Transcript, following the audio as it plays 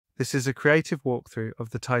This is a creative walkthrough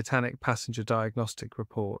of the Titanic Passenger Diagnostic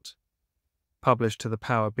Report, published to the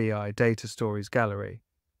Power BI Data Stories Gallery.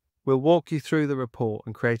 We'll walk you through the report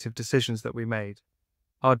and creative decisions that we made.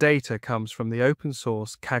 Our data comes from the open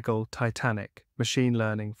source Kaggle Titanic Machine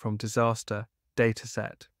Learning from Disaster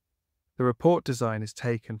dataset. The report design is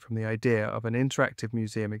taken from the idea of an interactive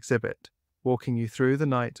museum exhibit, walking you through the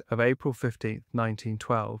night of April 15,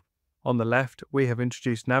 1912. On the left, we have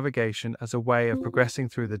introduced navigation as a way of progressing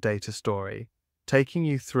through the data story, taking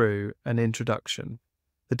you through an introduction,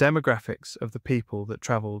 the demographics of the people that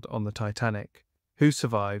travelled on the Titanic, who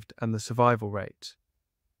survived, and the survival rate.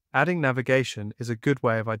 Adding navigation is a good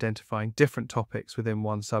way of identifying different topics within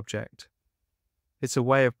one subject. It's a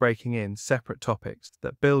way of breaking in separate topics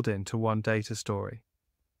that build into one data story.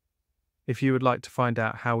 If you would like to find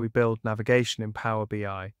out how we build navigation in Power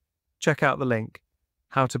BI, check out the link,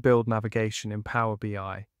 How to Build Navigation in Power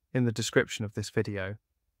BI, in the description of this video.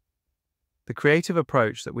 The creative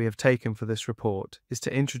approach that we have taken for this report is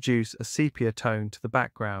to introduce a sepia tone to the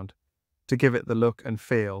background to give it the look and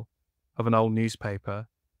feel of an old newspaper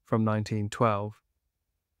from 1912.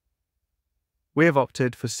 We have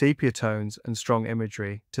opted for sepia tones and strong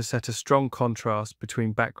imagery to set a strong contrast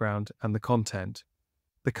between background and the content.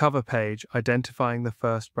 The cover page identifying the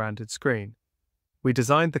first branded screen. We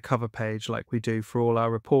designed the cover page like we do for all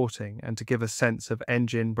our reporting and to give a sense of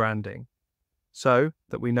engine branding, so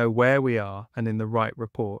that we know where we are and in the right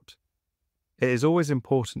report. It is always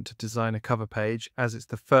important to design a cover page as it's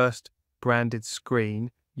the first branded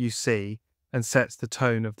screen you see and sets the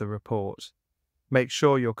tone of the report. Make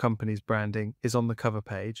sure your company's branding is on the cover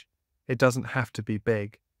page. It doesn't have to be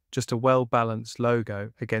big, just a well-balanced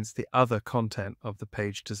logo against the other content of the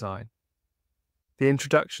page design. The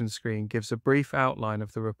introduction screen gives a brief outline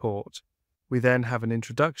of the report. We then have an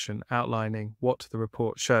introduction outlining what the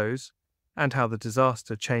report shows and how the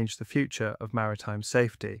disaster changed the future of maritime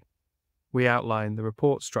safety. We outline the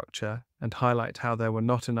report structure and highlight how there were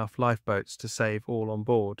not enough lifeboats to save all on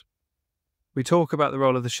board. We talk about the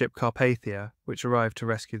role of the ship Carpathia, which arrived to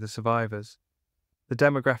rescue the survivors. The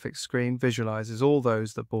demographics screen visualizes all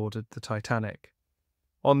those that boarded the Titanic.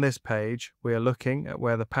 On this page, we are looking at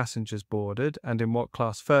where the passengers boarded and in what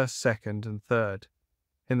class first, second, and third.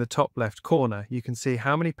 In the top left corner, you can see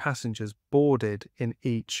how many passengers boarded in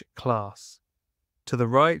each class. To the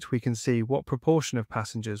right, we can see what proportion of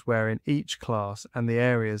passengers were in each class and the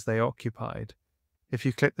areas they occupied. If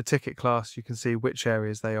you click the ticket class, you can see which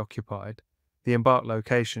areas they occupied. The embark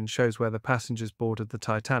location shows where the passengers boarded the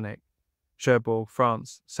Titanic: Cherbourg,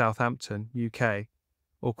 France, Southampton, UK,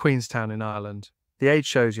 or Queenstown in Ireland. The age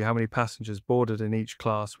shows you how many passengers boarded in each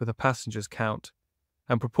class with a passengers count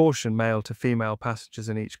and proportion male to female passengers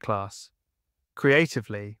in each class.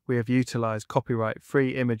 Creatively, we have utilized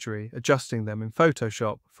copyright-free imagery, adjusting them in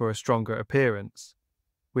Photoshop for a stronger appearance.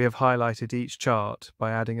 We have highlighted each chart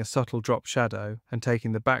by adding a subtle drop shadow and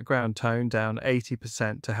taking the background tone down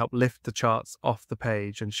 80% to help lift the charts off the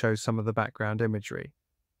page and show some of the background imagery.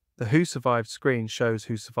 The Who Survived screen shows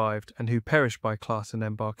who survived and who perished by class and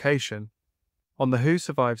embarkation. On the Who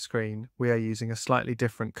Survived screen, we are using a slightly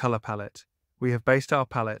different color palette. We have based our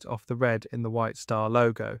palette off the red in the White Star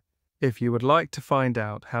logo. If you would like to find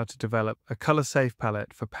out how to develop a color-safe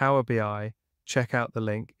palette for Power BI, check out the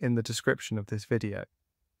link in the description of this video.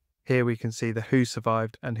 Here we can see the who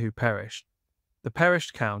survived and who perished. The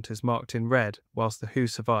perished count is marked in red, whilst the who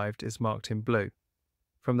survived is marked in blue.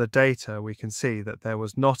 From the data, we can see that there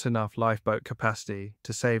was not enough lifeboat capacity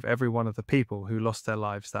to save every one of the people who lost their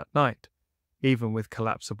lives that night, even with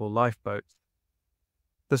collapsible lifeboats.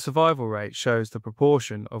 The survival rate shows the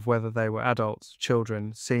proportion of whether they were adults,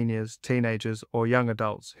 children, seniors, teenagers, or young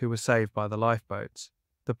adults who were saved by the lifeboats.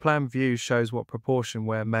 The plan view shows what proportion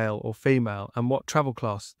were male or female and what travel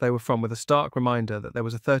class they were from, with a stark reminder that there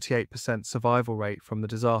was a 38% survival rate from the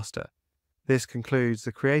disaster. This concludes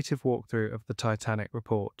the creative walkthrough of the Titanic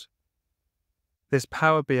report. This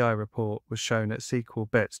Power BI report was shown at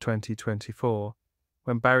SQLBits 2024,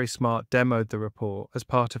 when Barry Smart demoed the report as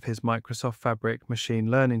part of his Microsoft Fabric machine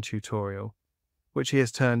learning tutorial, which he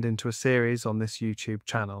has turned into a series on this YouTube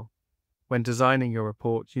channel. When designing your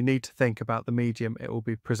report, you need to think about the medium it will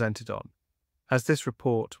be presented on. As this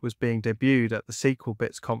report was being debuted at the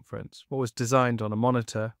SQLBits conference, what was designed on a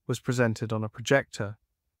monitor was presented on a projector.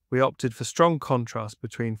 We opted for strong contrast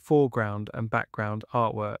between foreground and background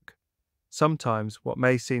artwork. Sometimes what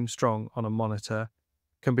may seem strong on a monitor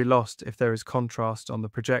can be lost if there is contrast on the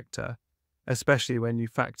projector, especially when you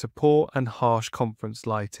factor poor and harsh conference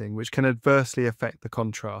lighting, which can adversely affect the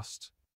contrast.